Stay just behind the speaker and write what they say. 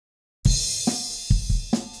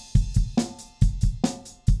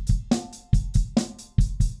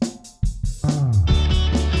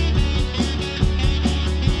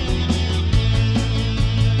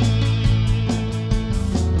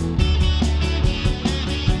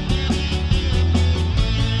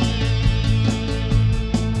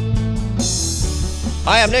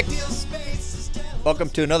Hi, I'm Nick. Welcome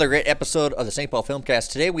to another great episode of the St. Paul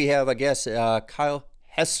Filmcast. Today we have a guest, Kyle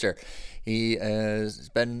Hester. He has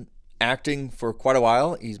been acting for quite a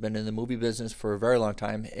while. He's been in the movie business for a very long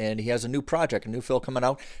time, and he has a new project, a new film coming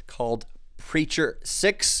out called Preacher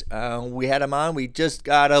 6. We had him on. We just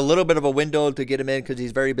got a little bit of a window to get him in because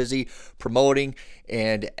he's very busy promoting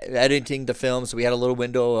and editing the film. So we had a little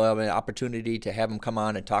window of an opportunity to have him come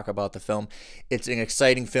on and talk about the film. It's an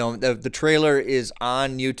exciting film. The trailer is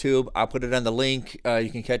on YouTube. I'll put it on the link. You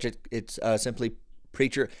can catch it. It's simply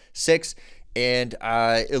Preacher 6. And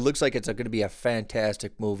it looks like it's going to be a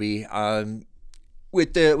fantastic movie.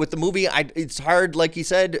 With the movie, it's hard, like he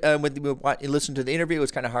said, when you listen to the interview,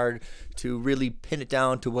 it's kind of hard to really pin it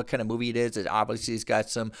down to what kind of movie it is. It obviously has got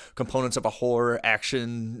some components of a horror,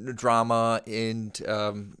 action, drama, and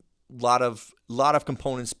lot of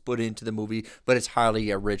components put into the movie, but it's highly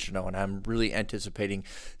original, and I'm really anticipating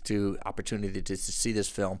the opportunity to see this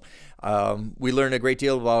film. We learned a great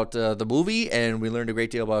deal about the movie, and we learned a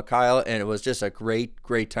great deal about Kyle, and it was just a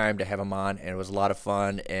great time to have him on, and it was a lot of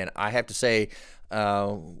fun. And I have to say,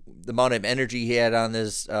 the amount of energy he had on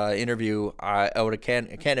this interview, I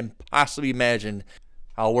can't possibly imagine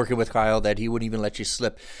how working with Kyle that he wouldn't even let you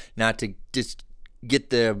slip not to just get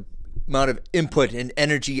the amount of input and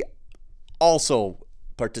energy also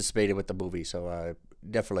participated with the movie. So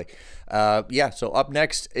definitely. So up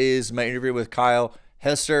next is my interview with Kyle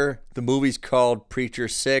Hester. The movie's called Preacher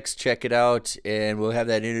 6. Check it out, and we'll have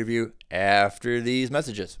that interview after these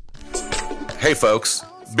messages. Hey folks,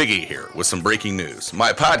 Big E here with some breaking news.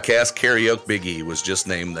 My podcast, Karaoke Big E, was just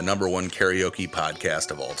named the #1 karaoke podcast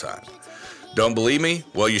of all time. Don't believe me?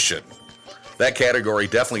 Well, you shouldn't. That category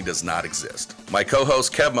definitely does not exist. My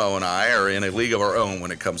co-host Kevmo and I are in a league of our own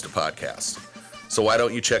when it comes to podcasts. So why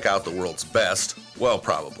don't you check out the world's best, well,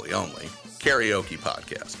 probably only, karaoke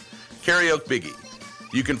podcast, Karaoke Big E.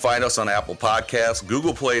 You can find us on Apple Podcasts,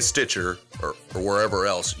 Google Play, Stitcher, or wherever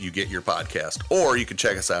else you get your podcast, or you can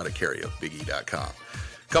check us out at karaokebige.com.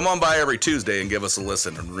 Come on by every Tuesday and give us a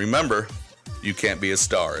listen. And remember, you can't be a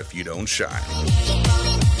star if you don't shine.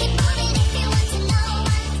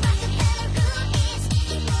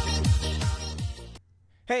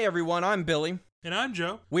 Hey everyone, I'm Billy. And I'm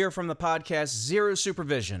Joe. We are from the podcast Zero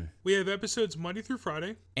Supervision. We have episodes Monday through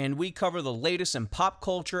Friday. And we cover the latest in pop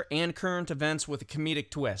culture and current events with a comedic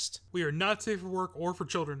twist. We are not safe for work or for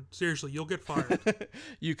children. Seriously, you'll get fired.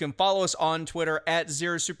 You can follow us on Twitter at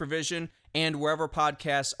Zero Supervision and wherever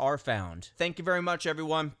podcasts are found. Thank you very much,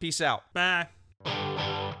 everyone. Peace out. Bye.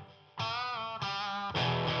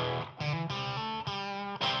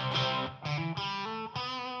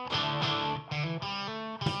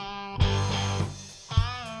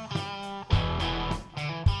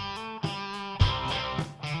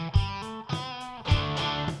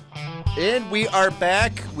 And we are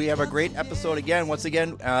back. We have a great episode again. Once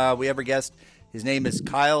again, we have a guest. His name is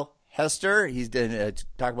Kyle Hester. He's going to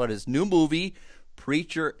talk about his new movie,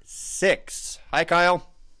 Preacher 6. Hi,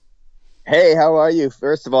 Kyle. Hey, how are you?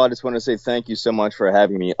 First of all, I just want to say thank you so much for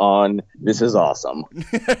having me on. This is awesome.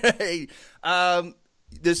 Hey, we're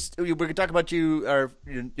going to talk about your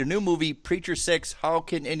new movie, Preacher 6. How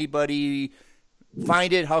can anybody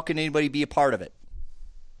find it? How can anybody be a part of it?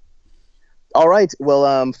 All right.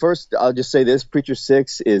 Well, first, I'll just say this. Preacher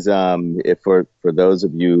 6 is, for those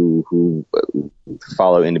of you who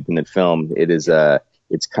follow independent film, it's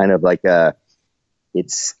kind of like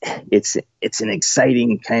it's an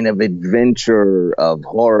exciting kind of adventure of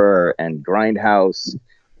horror and grindhouse.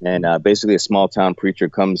 And basically a small town preacher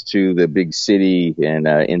comes to the big city and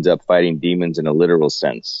ends up fighting demons in a literal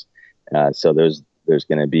sense. So there's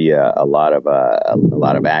going to be a lot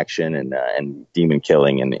of action and demon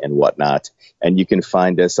killing and whatnot. And you can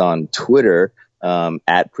find us on Twitter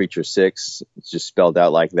at Preacher6. It's just spelled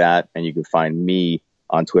out like that. And you can find me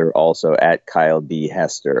on Twitter also at Kyle D.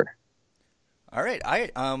 Hester. All right.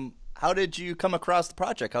 How did you come across the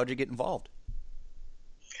project? How did you get involved?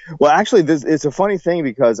 Well, actually, it's a funny thing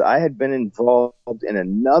because I had been involved in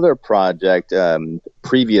another project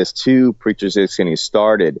previous to Preacher 6 getting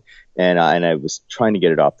started. And I was trying to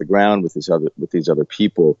get it off the ground with these other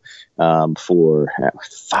people for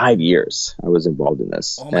 5 years. I was involved in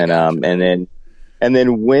this, oh my gosh. and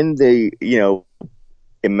then when the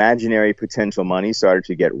imaginary potential money started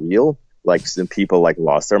to get real, like some people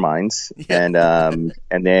lost their minds, yeah.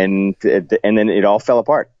 and then it all fell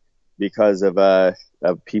apart because of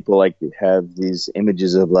people have these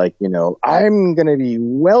images of I'm going to be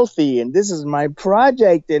wealthy and this is my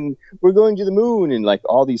project and we're going to the moon and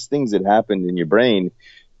all these things that happened in your brain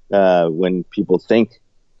when people think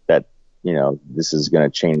that, this is going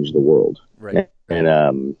to change the world. Right.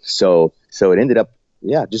 And so it ended up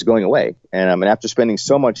just going away. And after spending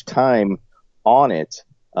so much time on it,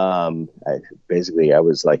 I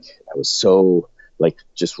was so like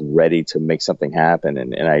just ready to make something happen.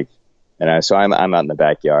 So I'm out in the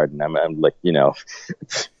backyard, and I'm like,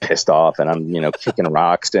 pissed off, and I'm, kicking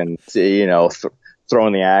rocks and,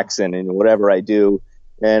 throwing the axe and whatever I do.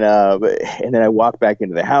 And then I walk back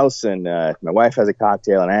into the house, and my wife has a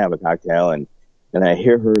cocktail and I have a cocktail, and I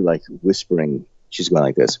hear her like whispering. She's going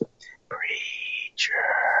like this, preacher,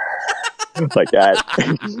 like that.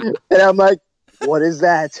 And I'm like, what is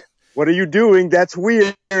that? What are you doing? That's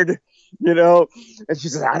weird. And she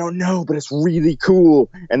says, I don't know, but it's really cool.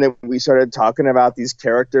 And then we started talking about these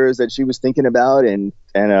characters that she was thinking about. And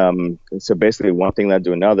so basically one thing led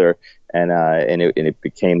to another. And it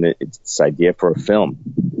became this idea for a film.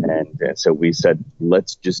 And so we said,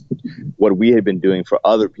 let's just, what we had been doing for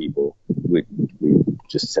other people, we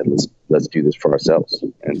just said, let's do this for ourselves.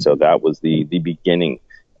 And so that was the beginning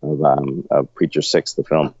of Preacher 6, the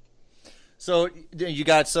film. So you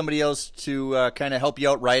got somebody else to kind of help you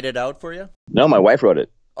out, write it out for you? No, my wife wrote it.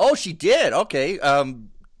 Oh, she did. Okay.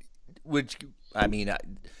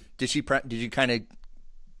 Did you kind of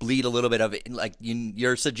bleed a little bit of it, like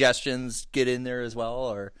your suggestions get in there as well,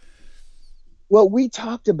 or? Well, we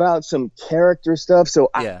talked about some character stuff, so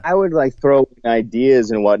yeah. I would like throw ideas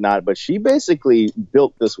and whatnot, but she basically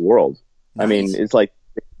built this world. Nice. I mean, it's like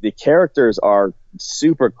the characters are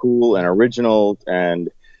super cool and original, and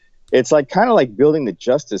it's like kind of like building the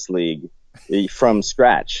Justice League from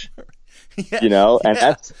scratch, yeah.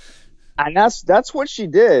 And that's what she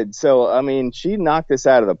did. So, I mean, she knocked this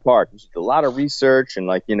out of the park. She did a lot of research, and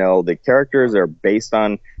the characters are based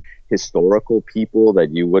on historical people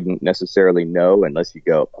that you wouldn't necessarily know unless you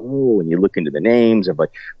go, and you look into the names of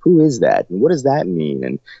like, who is that? And what does that mean?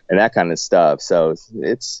 And that kind of stuff. So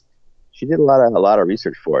she did a lot of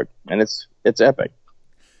research for it, and it's epic.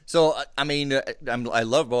 So, I mean, I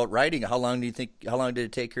love about writing. How long did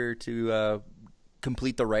it take her to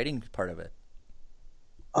complete the writing part of it?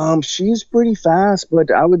 She's pretty fast,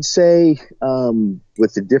 but I would say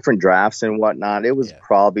with the different drafts and whatnot, it was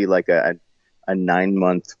probably like a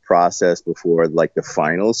 9-month process before like the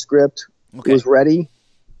final script was ready.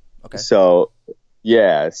 Okay. So,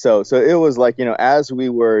 yeah. So it was like, as we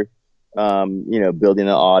were building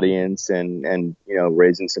the audience and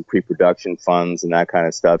raising some pre-production funds and that kind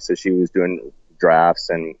of stuff. So she was doing drafts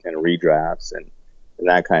and redrafts and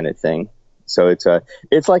that kind of thing. So it's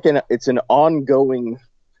an ongoing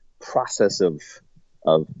process of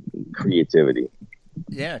creativity.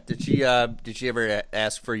 Yeah. Did she ever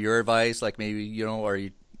ask for your advice? Like maybe, or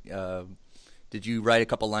did you write a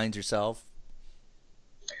couple lines yourself?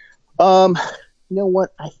 You know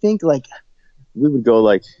what? I think like we'd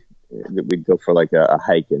go for like a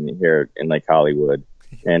hike here in Lake Hollywood,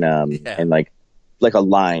 and and like a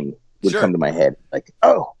line would come to my head, like,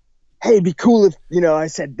 oh, hey, it'd be cool if I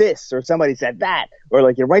said this or somebody said that, or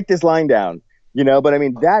like you write this line down, But I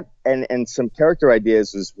mean that and some character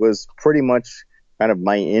ideas was pretty much kind of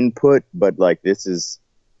my input, but like this is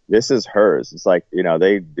hers. It's like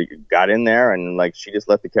they got in there and like she just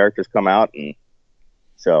let the characters come out, and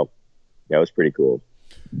so yeah, it was pretty cool.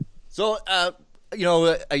 So.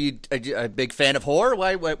 Are you a big fan of horror?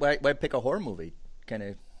 Why pick a horror movie? Kind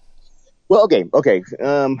of. Well, okay.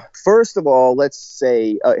 First of all, let's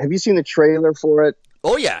say, have you seen the trailer for it?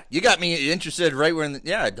 Oh yeah, you got me interested right when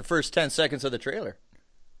the first 10 seconds of the trailer.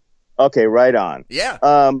 Okay, right on.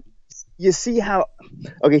 Yeah. You see how?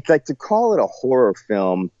 Okay, like to call it a horror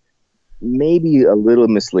film, maybe a little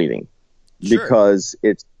misleading, because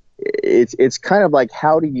it's kind of like,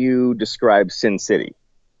 how do you describe Sin City?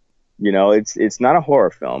 It's not a horror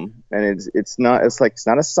film, and it's not a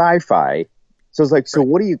sci-fi. So it's like, so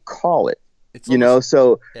what do you call it? It's almost,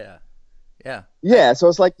 yeah. So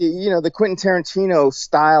it's like the Quentin Tarantino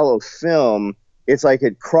style of film. It's like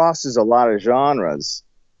it crosses a lot of genres,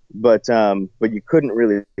 but you couldn't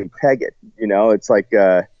really peg it. It's like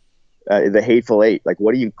the Hateful Eight. Like,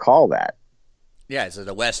 what do you call that? Yeah, is it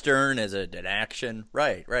a Western? Is it an action?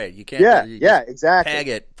 Right. You can't. Yeah, exactly. Tag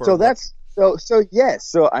it. So yes.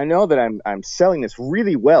 So I know that I'm selling this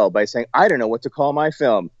really well by saying I don't know what to call my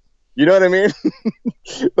film. You know what I mean?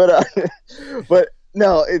 but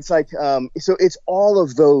no, it's like so it's all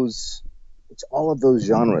of those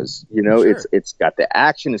genres. Sure. It's got the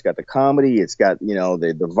action, it's got the comedy, it's got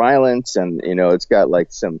the violence, and it's got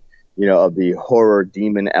like some of the horror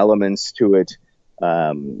demon elements to it.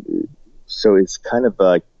 So it's kind of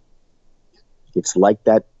it's like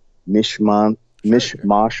that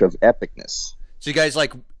mishmash of epicness. So you guys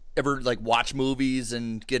ever watch movies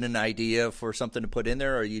and get an idea for something to put in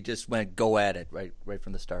there, or you just went go at it right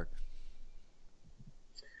from the start?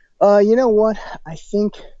 You know what? I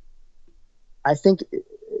think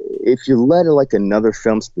if you let like another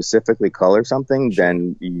film specifically color something,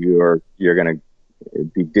 then you're gonna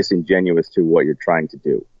be disingenuous to what you're trying to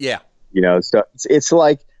do. Yeah. You know, so it's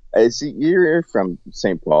like you're from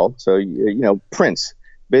St. Paul, so you know Prince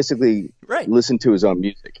basically Right. listened to his own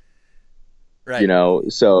music. Right. You know,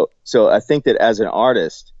 so I think that as an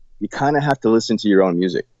artist, you kind of have to listen to your own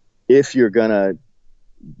music if you're gonna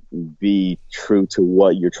be true to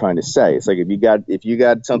what you're trying to say. It's like if you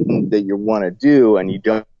got something that you want to do and you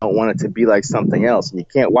don't want it to be like something else, and you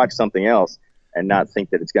can't watch something else and not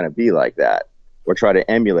think that it's going to be like that or try to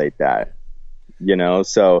emulate that, you know.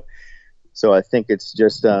 So I think it's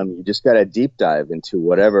just you just got to deep dive into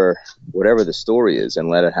whatever the story is and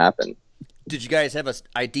let it happen. Did you guys have an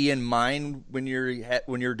idea in mind when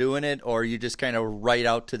you're doing it, or you just kind of write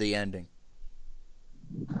out to the ending?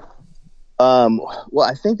 Well,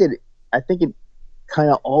 I think it kind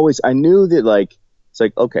of always, I knew that like, it's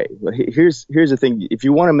like, okay, well, here's the thing. If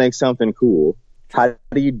you want to make something cool, how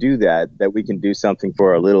do you do that we can do something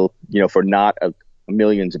for a little, you know, for not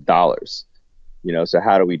millions of dollars, you know? So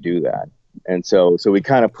how do we do that? And so we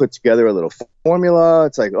kind of put together a little formula.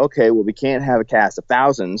 It's like, okay, well, we can't have a cast of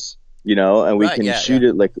thousands, you know, and we Right, can shoot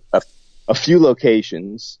it like a few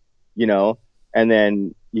locations, you know, and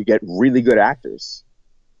then you get really good actors,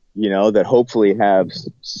 you know, that hopefully have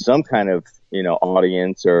some kind of, you know,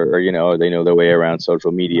 audience or, you know, they know their way around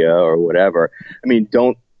social media or whatever. I mean,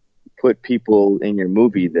 don't put people in your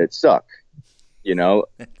movie that suck, you know.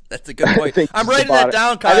 That's a good point. I'm writing that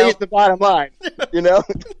down, Kyle. I think it's the bottom line, you know.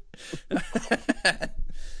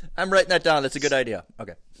 I'm writing that down. That's a good idea.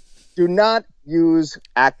 Okay. Do not use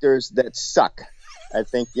actors that suck. I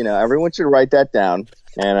think, you know, everyone should write that down.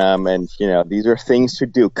 And you know, these are things to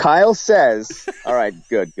do. Kyle says, all right,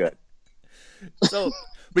 good. So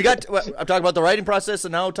I'm talking about the writing process,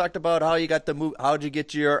 and now we talked about how you got the move. How'd you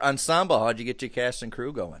get your ensemble? How'd you get your cast and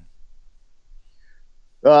crew going?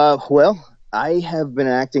 Well, I have been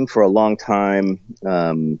acting for a long time.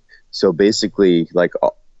 So basically, like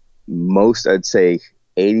most, I'd say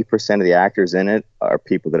 80% of the actors in it are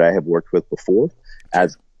people that I have worked with before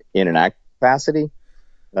as in an act capacity.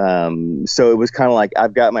 So it was kind of like,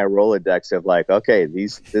 I've got my Rolodex of like, okay,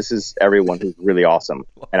 this is everyone who's really awesome.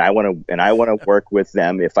 And I want to work with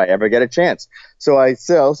them if I ever get a chance. So you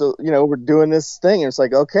know, we're doing this thing and it's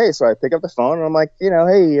like, okay, so I pick up the phone and I'm like, you know,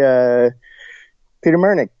 hey, Peter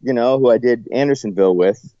Murnick, you know, who I did Andersonville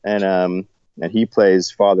with, and he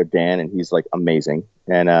plays Father Dan, and he's like amazing.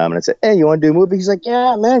 And I said, hey, you want to do a movie? He's like,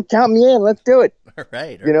 yeah, man, count me in. Let's do it. All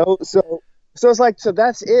right. You know, so it's like, so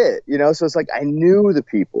that's it, you know? So it's like, I knew the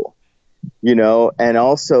people, you know, and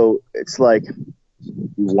also it's like,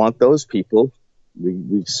 you want those people,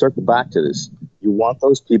 we circle back to this. You want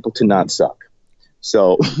those people to not suck.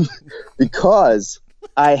 So because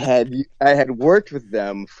I had worked with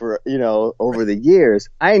them for, you know, over the years,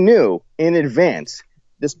 I knew in advance,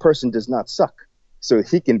 this person does not suck. So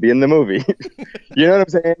he can be in the movie. You know what I'm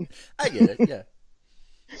saying? I get it. Yeah.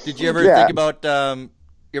 Did you ever think about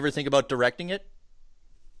directing it?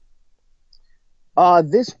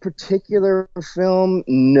 This particular film,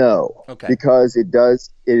 no. Okay. Because it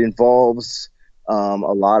involves a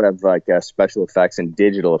lot of like special effects and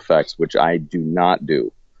digital effects, which I do not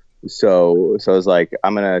do. So I was like,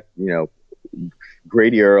 I'm gonna, you know,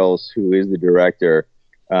 Grady Earls, who is the director,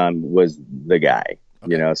 was the guy.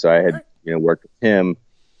 Okay. You know, so I had you know worked with him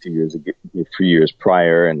 2 years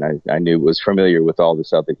prior, and I was familiar with all the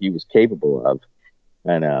stuff that he was capable of,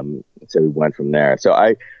 and so we went from there. So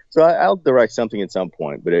I'll direct something at some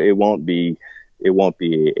point, but it won't be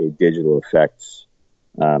a digital effects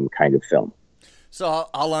kind of film. So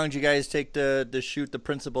how long did you guys take to shoot the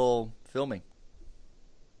principal filming?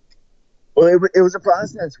 Well, it was a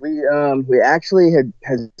process. We actually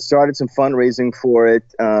had started some fundraising for it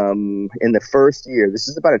in the first year. This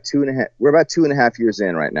is about we're about 2.5 years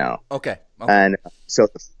in right now. Okay. And so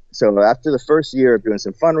after the first year of doing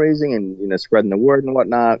some fundraising and, you know, spreading the word and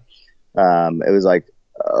whatnot, it was like,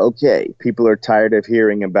 okay, people are tired of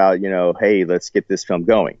hearing about, you know, hey, let's get this film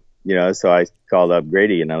going. You know, so I called up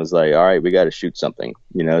Grady and I was like, all right, we got to shoot something,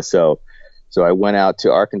 you know. So I went out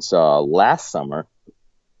to Arkansas last summer.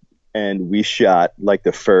 And we shot like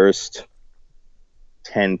the first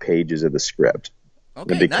 10 pages of the script.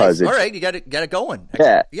 Okay, because nice. All right, you got it going.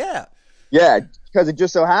 Yeah. Because it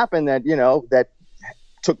just so happened that, you know, that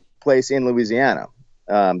took place in Louisiana,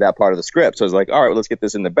 that part of the script. So I was like, all right, well, let's get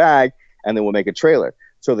this in the bag, and then we'll make a trailer.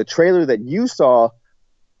 So the trailer that you saw,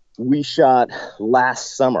 we shot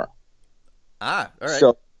last summer. All right.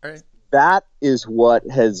 So that is what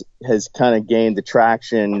has kind of gained the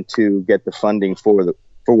traction to get the funding for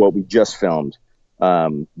for what we just filmed,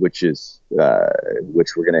 which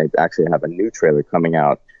we're going to actually have a new trailer coming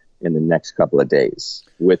out in the next couple of days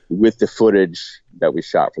with the footage that we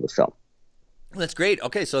shot for the film. That's great.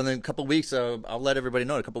 Okay, so in a couple of weeks, I'll let everybody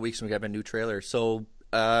know in a couple of weeks when we have a new trailer. So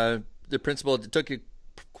the principal, it took you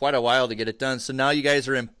quite a while to get it done. So now you guys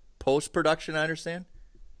are in post-production, I understand?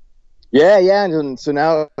 Yeah. And so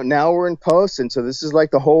now we're in post, and so this is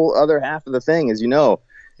like the whole other half of the thing, as you know.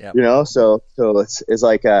 Yep. You know, so it's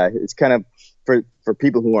like it's kind of for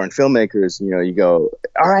people who aren't filmmakers, you know, you go,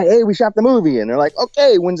 all right, hey, we shot the movie, and they're like,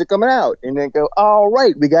 okay, when's it coming out? And then go, all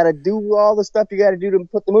right, we got to do all the stuff you got to do to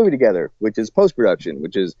put the movie together, which is post-production,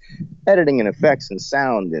 which is editing and effects and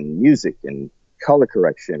sound and music and color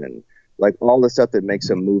correction and like all the stuff that makes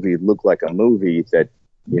a movie look like a movie that,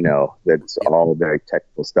 you know, that's all very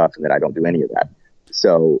technical stuff, and that I don't do any of that.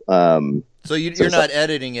 So, you're not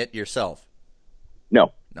editing it yourself?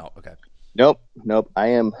 No. Okay. Nope.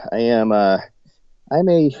 I'm a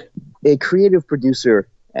creative producer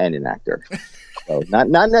and an actor. So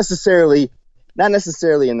not necessarily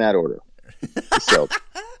in that order. So,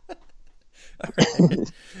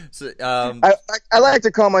 So I like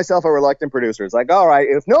to call myself a reluctant producer. It's like, all right,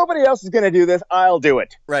 if nobody else is going to do this, I'll do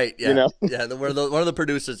it. right, yeah, You know? yeah. One of the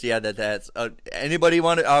producers, yeah, that's anybody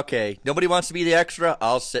want to? Okay, nobody wants to be the extra.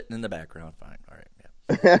 I'll sit in the background. Fine, all right,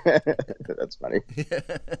 yeah. That's funny. Yeah.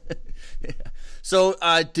 So,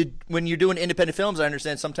 when you're doing independent films, I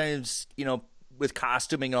understand sometimes, you know, with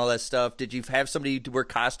costuming and all that stuff, did you have somebody to wear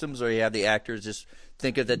costumes, or you have the actors just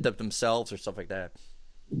think of it themselves or stuff like that?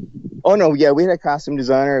 Oh no, yeah, we had a costume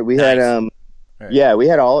designer. We had Right. yeah, we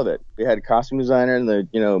had all of it. We had a costume designer and the,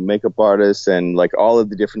 you know, makeup artists and like all of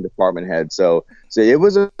the different department heads. So it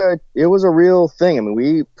was a real thing. I mean,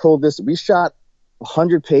 we shot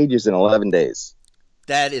 100 pages in 11 days.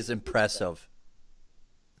 That is impressive.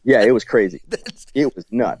 Yeah, it was crazy. It was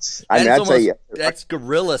nuts. I mean, I'd say, that's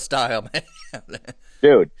guerrilla style, man.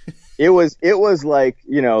 dude, it was like,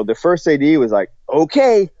 you know, the first AD was like,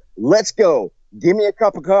 okay, let's go. Give me a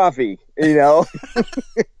cup of coffee, you know?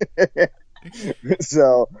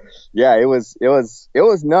 So yeah, it was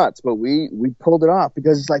nuts, but we pulled it off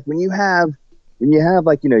because it's like when you have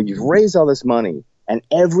like, you know, you've raised all this money and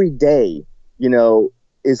every day, you know,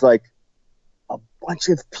 is like a bunch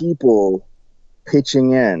of people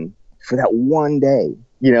pitching in for that one day,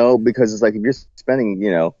 you know, because it's like if you're spending, you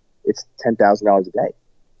know, it's $10,000 a day,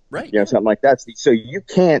 Right. you know, something like that. So you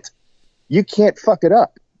can't fuck it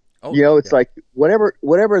up. Oh, You know, it's yeah. like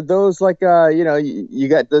whatever those like you know, you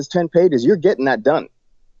got those 10 pages, you're getting that done.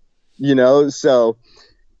 You know, so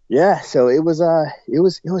yeah, so it was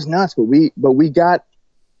nuts, but we got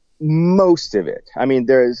most of it. I mean,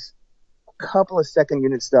 there's a couple of second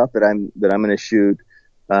unit stuff that I'm going to shoot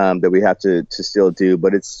that we have to still do,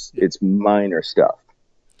 but it's minor stuff.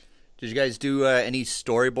 Did you guys do any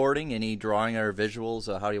storyboarding, any drawing or visuals?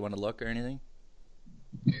 How do you want to look or anything?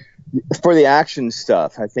 For the action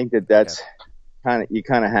stuff, I think that's you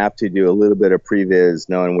kind of have to do a little bit of previs,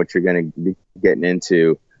 knowing what you're going to be getting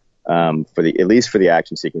into at least for the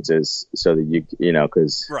action sequences, so that you know,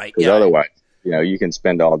 because Right, yeah. otherwise, you know, you can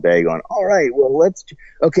spend all day going, all right, well,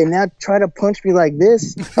 okay, now try to punch me like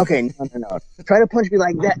this. Okay, no, try to punch me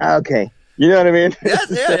like that. Okay, you know what I mean?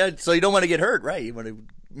 Yeah. So you don't want to get hurt, right? You want to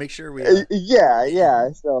make sure we.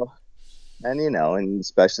 Yeah. So, and you know, and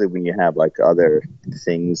especially when you have like other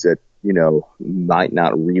things that, you know, might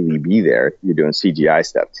not really be there, you're doing CGI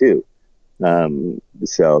stuff too.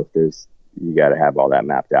 So you got to have all that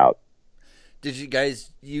mapped out. Did you guys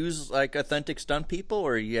use like authentic stunt people,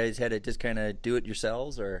 or you guys had to just kind of do it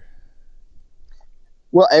yourselves, or?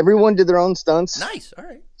 Well, everyone did their own stunts. Nice. All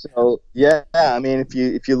right. So yeah, I mean,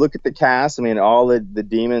 if you look at the cast, I mean, all the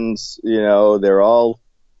demons, you know, they're all,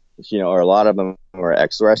 you know, or a lot of them are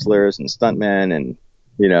ex-wrestlers and stuntmen, and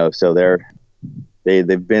you know, so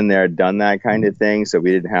they've been there, done that kind of thing. So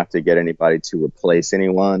we didn't have to get anybody to replace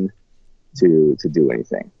anyone to do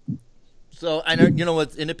anything. So I know, you know,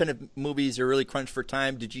 with independent movies, you're really crunched for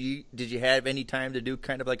time. Did you have any time to do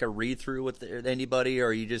kind of like a read through with anybody,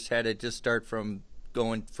 or you just had to just start from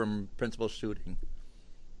going from principal shooting?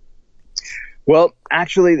 Well,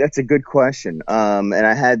 actually, that's a good question. And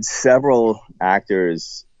I had several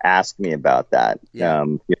actors ask me about that. Yeah.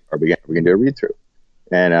 You know, are we gonna do a read through?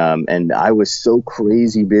 And I was so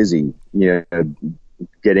crazy busy, you know,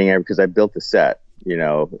 because I built the set, you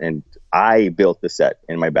know, and I built the set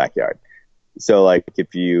in my backyard. So like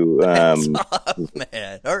if you That's off,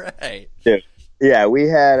 man. All right. yeah, we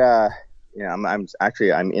had you know,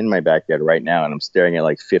 I'm in my backyard right now and I'm staring at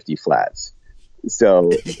like 50 flats. So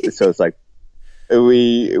it's like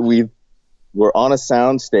we were on a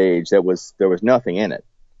sound stage there was nothing in it.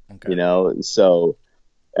 You know, so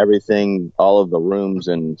everything, all of the rooms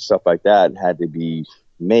and stuff like that had to be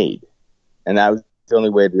made, and that was the only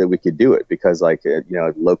way that we could do it, because like you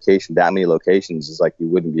know, location, that many locations is like you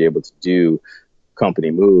wouldn't be able to do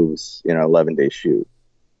company moves in an 11-day shoot.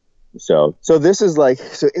 So this is like,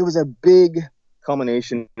 so it was a big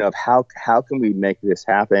culmination of how can we make this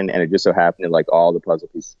happen, and it just so happened that like all the puzzle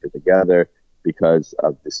pieces fit together because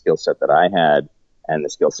of the skill set that I had and the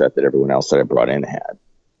skill set that everyone else that I brought in had.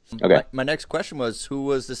 Okay. My next question was, who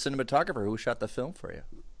was the cinematographer who shot the film for you?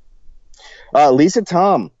 Lisa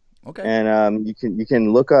Tom. Okay. And you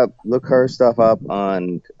can look her stuff up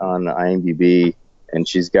on IMDb, and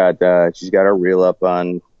she's got her reel up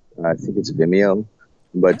on I think it's Vimeo,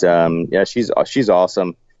 but yeah, she's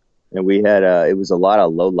awesome. And we had it was a lot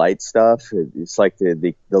of low light stuff. It's like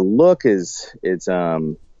the look is it's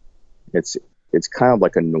kind of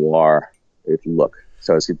like a noir if you look.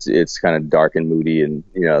 So it's kind of dark and moody, and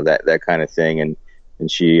you know that kind of thing. And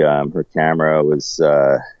she her camera was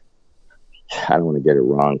I don't want to get it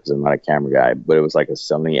wrong because I'm not a camera guy, but it was like a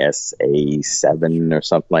Sony SA7 or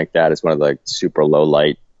something like that. It's one of the like, super low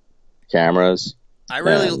light cameras. I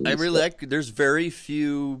really like. There's very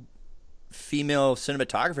few female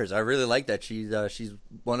cinematographers. I really like that she's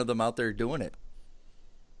one of them out there doing it.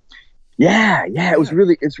 Yeah,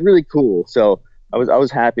 it's really cool. So I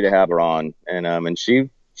was happy to have her on, and she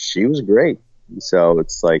was great. So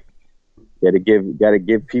it's like got to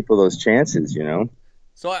give people those chances, you know.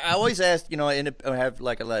 So I always ask, you know, I have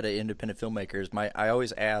like a lot of independent filmmakers. I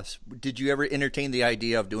always ask, did you ever entertain the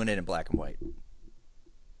idea of doing it in black and white?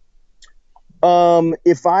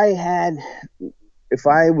 If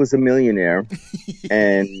I was a millionaire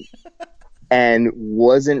and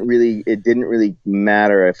wasn't really, it didn't really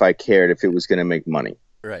matter if I cared if it was going to make money.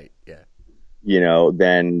 Right. Yeah. You know,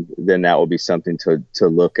 then that would be something to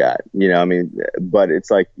look at, you know, I mean, but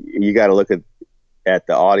it's like, you got to look at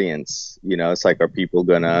the audience, you know, it's like, are people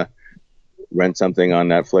going to rent something on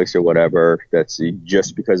Netflix or whatever? That's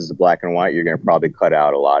just because it's black and white, you're going to probably cut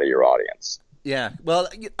out a lot of your audience. Yeah. Well,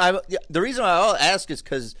 the reason I'll ask is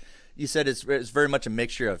because you said it's very much a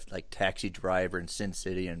mixture of like Taxi Driver and Sin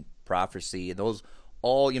City and Prophecy, and those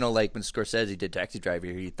all, you know, like when Scorsese did Taxi Driver,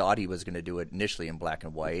 he thought he was going to do it initially in black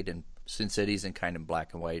and white, and Sin City's in kind of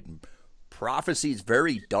black and white, and Prophecy's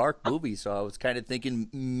very dark movie. So I was kind of thinking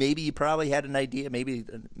maybe you probably had an idea, maybe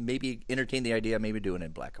entertained the idea, of maybe doing it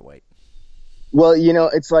in black and white. Well, you know,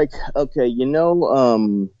 it's like, okay, you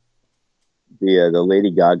know, the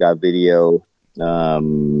Lady Gaga video.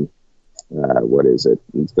 What is it?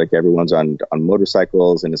 It's like everyone's on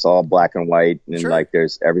motorcycles and it's all black and white, and sure. Like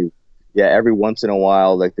there's every once in a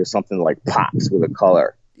while like there's something that like pops with a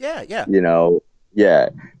color. Yeah. You know,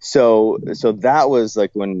 yeah. So that was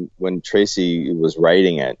like when Tracy was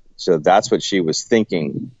writing it. So that's what she was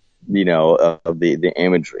thinking, you know, of the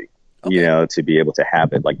imagery, okay. You know, to be able to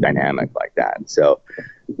have it like dynamic like that. So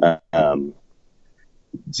yeah,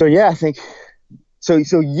 I think so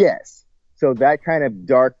yes. So that kind of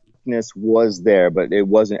darkness was there, but it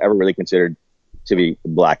wasn't ever really considered to be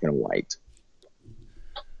black and white.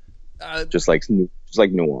 Just like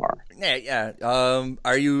noir. Yeah.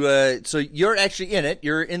 Are you? So you're actually in it.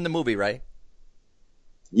 You're in the movie, right?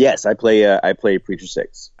 Yes, I play Preacher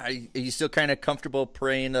 6. Are you still kind of comfortable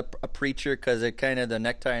playing a preacher? Because it kind of the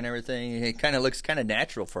necktie and everything, it kind of looks kind of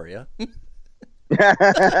natural for you.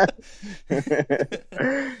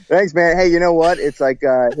 Thanks, man. Hey, you know what? It's like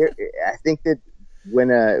I think that when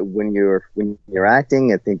you're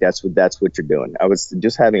acting, I think that's what you're doing. I was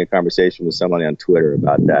just having a conversation with someone on Twitter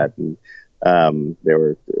about that, and they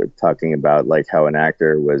were talking about like how an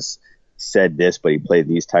actor said this, but he played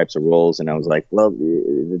these types of roles, and I was like, well,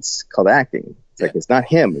 it's called acting. It's like, it's not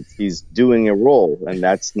him. He's doing a role, and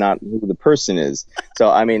that's not who the person is.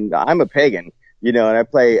 So I mean, I'm a pagan. You know, and I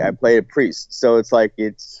play a priest, so it's like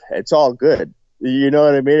it's all good. You know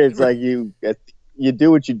what I mean? It's like you do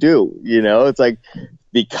what you do. You know, it's like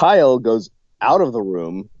the Kyle goes out of the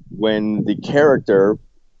room when the character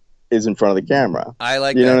is in front of the camera. I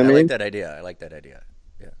like you that. Know what I mean? like that idea. I like that idea.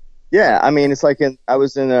 Yeah. Yeah, I mean, it's like I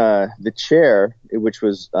was in The Chair, which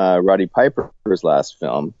was Roddy Piper's last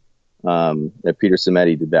film. That Peter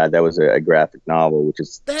Simeti did that. That was a graphic novel, which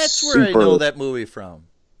is that's where I know that movie from.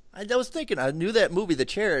 I was thinking, I knew that movie, The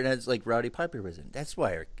Chair, and it's like Roddy Piper was in. That's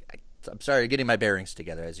why I'm sorry, getting my bearings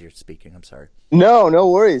together as you're speaking. I'm sorry. No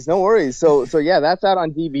worries. So yeah, that's out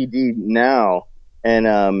on DVD now, and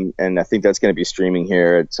I think that's going to be streaming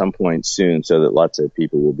here at some point soon, so that lots of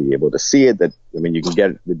people will be able to see it. You can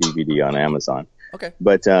get the DVD on Amazon. Okay.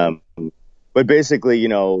 But basically, you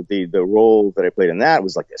know, the role that I played in that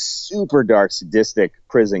was like a super dark, sadistic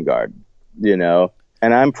prison guard, you know.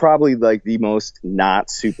 and I'm probably like the most not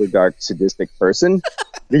super dark sadistic person.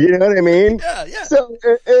 You know what I mean? Yeah. So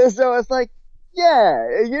it's like,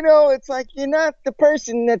 yeah, you know, it's like you're not the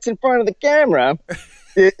person that's in front of the camera.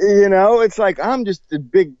 You know, it's like I'm just a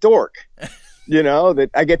big dork. You know,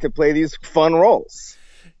 that I get to play these fun roles.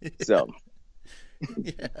 So,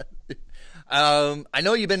 Yeah. I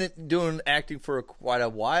know you've been doing acting for quite a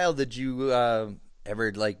while. Did you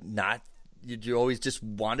ever like not? Did you always just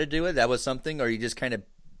want to do it? That was something, or you just kind of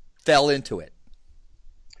fell into it?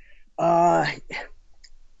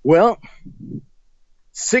 Well,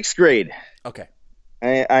 sixth grade, Okay.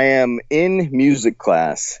 I am in music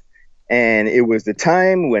class, and it was the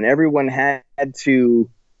time when everyone had to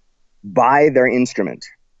buy their instrument.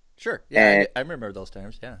 Sure. Yeah, And- I remember those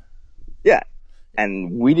times. Yeah. Yeah,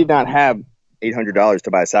 and we did not have $800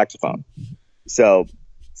 to buy a saxophone. So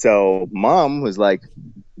mom was like,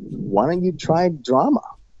 "Why don't you try drama?"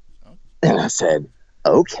 And I said,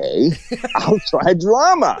 "Okay, I'll try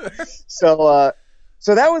drama." So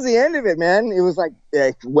that was the end of it, man. It was like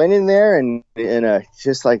I went in there and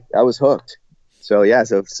just like I was hooked. So yeah,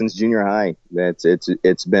 so since junior high,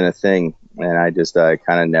 it's been a thing, and I just kind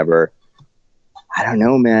of never. I don't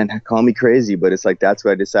know, man. Call me crazy, but it's like that's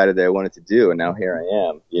what I decided that I wanted to do, and now here I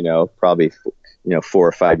am. You know, probably 4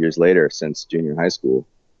 or 5 years later since junior high school.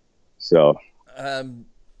 So Do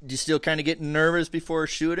you still kind of get nervous before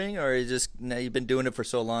shooting, or you just now you've been doing it for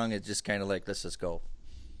so long, it's just kind of like let's just go?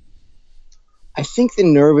 I think the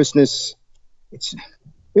nervousness.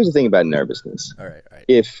 Here's the thing about nervousness. All right.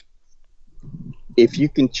 If you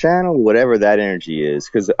can channel whatever that energy is,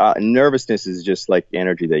 because nervousness is just like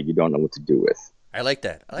energy that you don't know what to do with. I like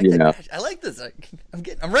that. I like You that. know. Gosh, I like this.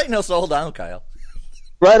 I'm writing this all down, Kyle.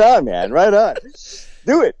 Right on, man. Right on.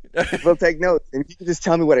 Do it. We'll take notes. And you can just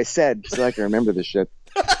tell me what I said so I can remember this shit.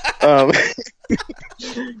 But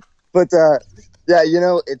yeah, you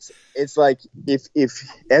know, it's like if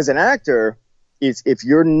as an actor, if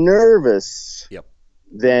you're nervous, Yep.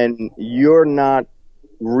 then you're not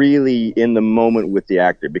really in the moment with the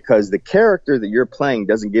actor, because the character that you're playing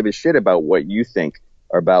doesn't give a shit about what you think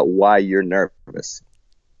or about why you're nervous.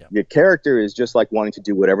 Yeah. Your character is just like wanting to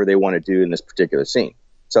do whatever they want to do in this particular scene.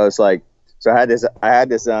 So it's like, I had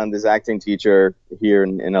this acting teacher here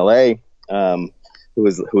in LA,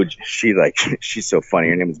 she's so funny.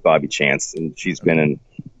 Her name is Bobby Chance, and she's been in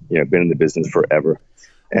the business forever.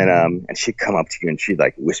 And she'd come up to you and she'd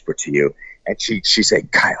like whisper to you, and she'd say,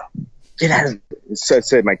 "Kyle, get out of." So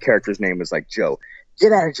my character's name was like Joe.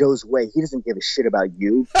 Get out of Joe's way. He doesn't give a shit about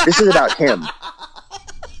you. This is about him.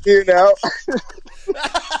 You know.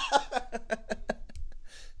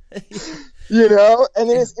 You know, and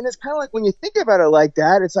it's kind of like when you think about it like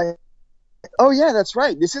that, it's like, oh yeah, that's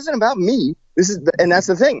right. This isn't about me. And that's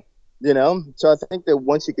the thing, you know. So I think that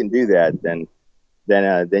once you can do that, then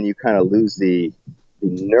you kind of lose the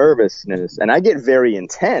nervousness. And I get very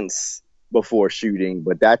intense before shooting,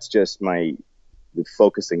 but that's just the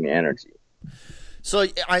focusing energy. So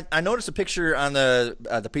I noticed a picture on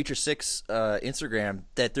the Preacher 6 Instagram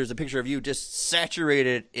that there's a picture of you just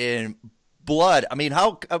saturated in blood. I mean,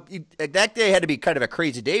 how that day had to be kind of a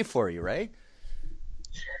crazy day for you, right?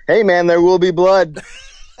 Hey man, there will be blood.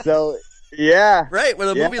 So yeah, Right. With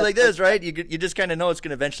a Yeah. movie like this, right? You just kind of know it's going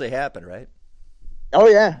to eventually happen, right? Oh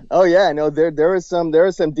yeah. No, there is some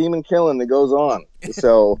demon killing that goes on.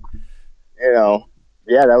 So you know,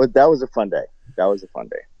 yeah, that was a fun day.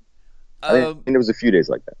 I think there was a few days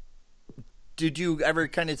like that. Did you ever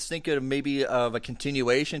kind of think of maybe of a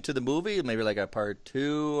continuation to the movie, maybe like a part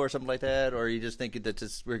 2 or something like that, or are you just thinking that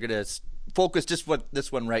we're going to focus just what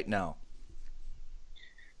this one right now?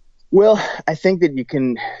 Well, I think that you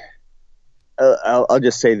can. I'll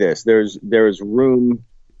just say this: there is room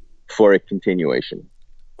for a continuation.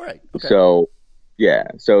 All right. Okay. So yeah,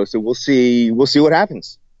 so we'll see what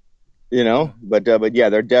happens. You know, but yeah,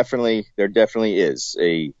 there definitely is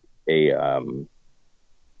a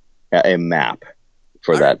map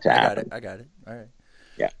for that to happen. I got it. All right.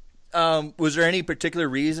 Yeah. Was there any particular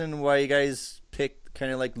reason why you guys picked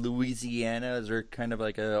kind of like Louisiana? Is there kind of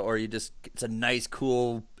like or you just, it's a nice,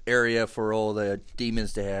 cool area for all the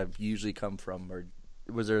demons to have usually come from, or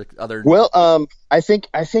was there other? Well, I think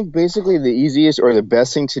basically the easiest or the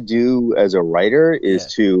best thing to do as a writer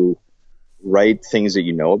is to write things that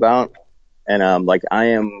you know about. And like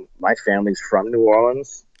my family's from New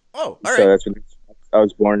Orleans. Oh, all right. So that's when I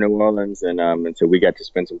was born in New Orleans, and so we got to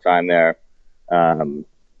spend some time there. And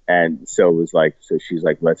so it was like, so she's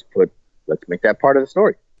like, let's make that part of the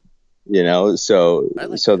story, you know? So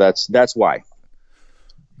that's why.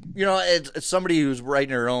 You know, it's somebody who's writing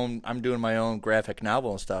her own. I'm doing my own graphic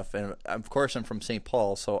novel and stuff, and of course I'm from St.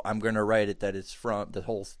 Paul, so I'm going to write it that it's from the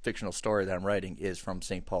whole fictional story that I'm writing is from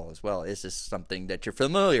St. Paul as well. Is this something that you're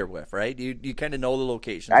familiar with, right? You kind of know the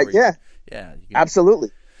locations. Yeah, yeah, absolutely,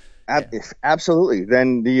 Yeah. absolutely.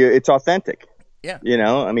 Then it's authentic. Yeah. You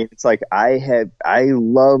know, I mean, it's like I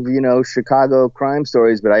love, Chicago crime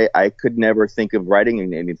stories, but I could never think of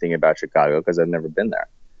writing anything about Chicago because I've never been there.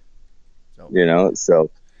 So.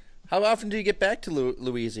 How often do you get back to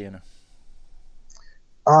Louisiana?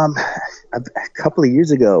 A couple of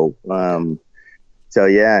years ago. So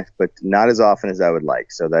yeah, but not as often as I would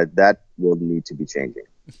like. So that will need to be changing.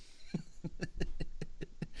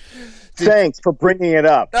 Thanks for bringing it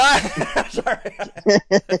up. Sorry.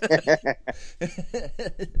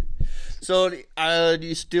 So, do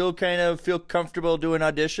you still kind of feel comfortable doing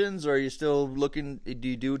auditions, or are you still looking? Do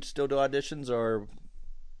you still do auditions, or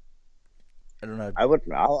I don't know?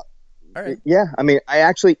 All right. Yeah, I mean,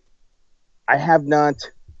 I have not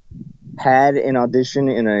had an audition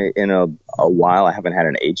in a while. I haven't had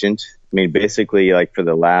an agent. I mean, basically, like for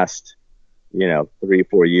the last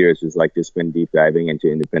 3-4 years, is like just been deep diving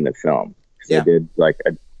into independent film. So Yeah. I did like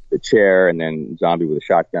The Chair, and then Zombie with a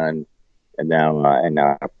Shotgun, and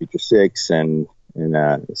now Preacher 6, and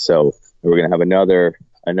so we're gonna have another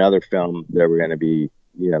film that we're gonna be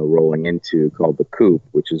rolling into called The Coop,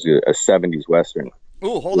 which is a 70s western.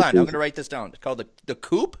 Oh, hold on. I'm going to write this down. It's called the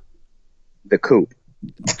Coop. The Coop.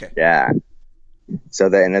 Okay. Yeah. So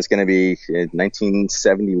that's going to be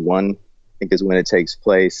 1971, I think, is when it takes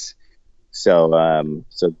place. So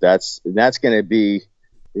that's going to be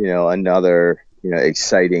another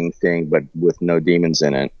exciting thing, but with no demons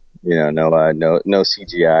in it. No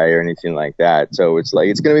CGI or anything like that. So it's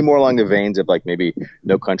going to be more along the veins of like maybe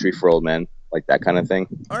No Country for Old Men, like that kind of thing.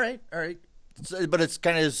 All right. So, but it's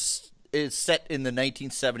kind of set in the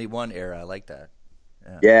 1971 era. I like that.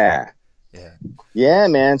 Yeah. Yeah,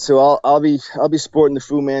 man. So I'll be sporting the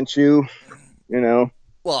Fu Manchu,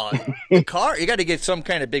 Well, the car, you got to get some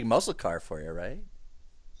kind of big muscle car for you, right?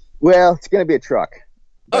 Well, it's going to be a truck.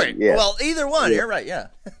 All right. Yeah. Well, either one. You're right. Yeah.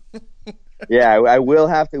 Yeah, I will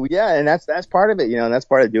have to. Yeah, and that's part of it. And that's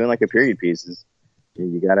part of doing like a period piece is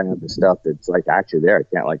you got to have the stuff that's like actually there. I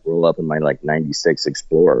can't like roll up in my like 96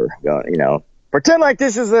 Explorer going, pretend like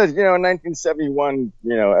this is a 1971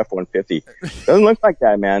 F-150. Doesn't look like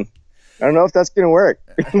that, man. I don't know if that's gonna work.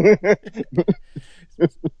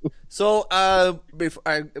 So, before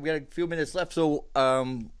we got a few minutes left. So,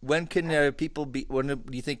 when can people be? When do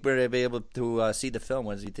you think we're gonna be able to see the film?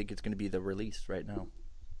 When do you think it's going to be the release? Right now.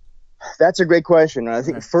 That's a great question. I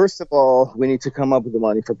think first of all, we need to come up with the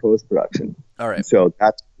money for post-production. All right. So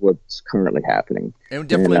that's what's currently happening. And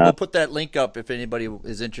definitely, we'll put that link up if anybody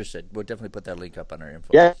is interested. We'll definitely put that link up on our info.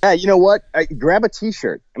 Yeah, you know what? Grab a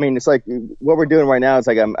T-shirt. I mean, it's like what we're doing right now. It's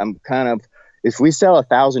like I'm kind of, if we sell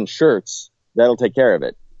 1,000 shirts, that'll take care of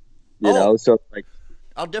it. You know, so like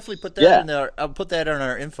I'll definitely put that in there. I'll put that on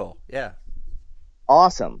our info. Yeah.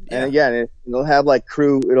 Awesome. Yeah. And again, it'll have like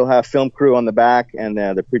crew. It'll have film crew on the back and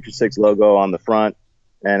the Preacher 6 logo on the front.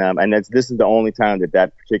 And this is the only time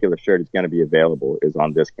that particular shirt is going to be available is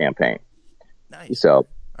on this campaign. Nice. So.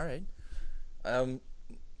 All right.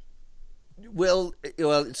 Well,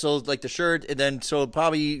 so like the shirt, and then so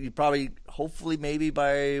probably, hopefully, maybe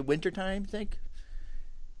by wintertime, think.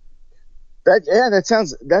 That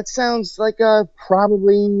sounds like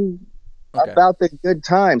probably Okay. about the good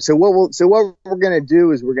time. So what we're gonna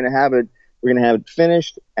do is we're gonna have it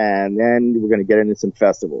finished, and then we're gonna get into some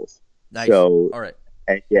festivals. Nice. So all right.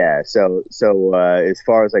 So as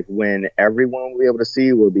far as like when everyone will be able to see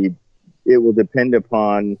it will depend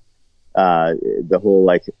upon the whole,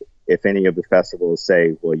 like, if any of the festivals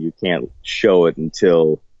say, well, you can't show it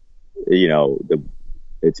until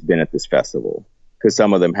it's been at this festival. Because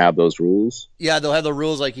some of them have those rules. Yeah, they'll have the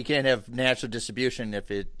rules like you can't have national distribution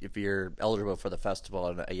if you're eligible for the festival.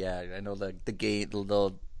 And I know the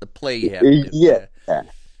play you have to do.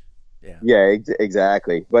 Yeah,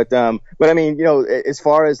 exactly. But I mean, as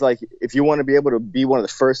far as like if you want to be able to be one of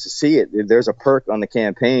the first to see it, there's a perk on the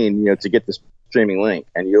campaign, to get the streaming link,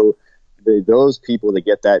 and those people that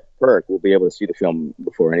get that perk will be able to see the film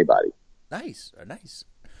before anybody. Nice.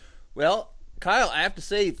 Well, Kyle, I have to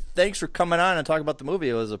say, thanks for coming on and talking about the movie.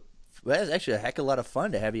 It was actually a heck of a lot of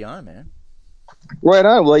fun to have you on, man. Right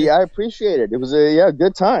on. Well, yeah, I appreciate it. It was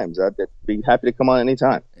good times. I'd be happy to come on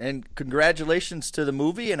anytime. And congratulations to the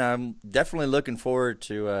movie, and I'm definitely looking forward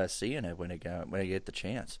to seeing it when I get the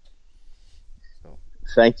chance. So.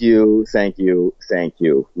 Thank you.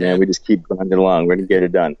 Man, we just keep grinding along. We're going to get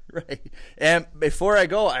it done. Right. And before I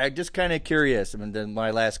go, I'm just kind of curious, and then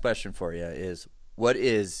my last question for you is, what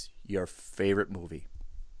is your favorite movie?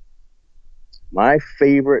 My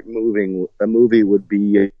favorite movie would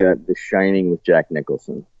be The Shining with Jack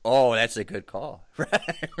Nicholson. Oh, that's a good call.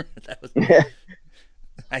 That was,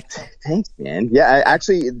 Thanks, man. Yeah,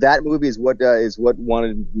 actually, that movie is what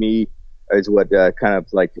wanted me, is what kind of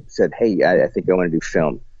like said, hey, I think I want to do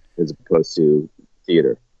film as opposed to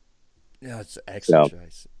theater. no, it's an excellent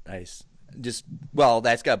choice. Nice. Just, well,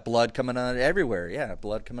 that's got blood coming out everywhere. Yeah,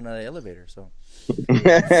 blood coming out of the elevator.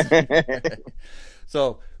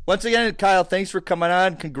 So, once again, Kyle, thanks for coming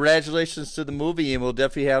on. Congratulations to the movie, and we'll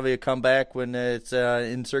definitely have you come back when it's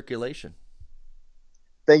in circulation.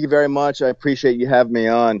 Thank you very much. I appreciate you having me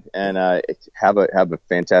on, and have a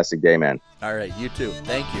fantastic day, man. All right, you too.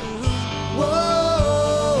 Thank you. Whoa.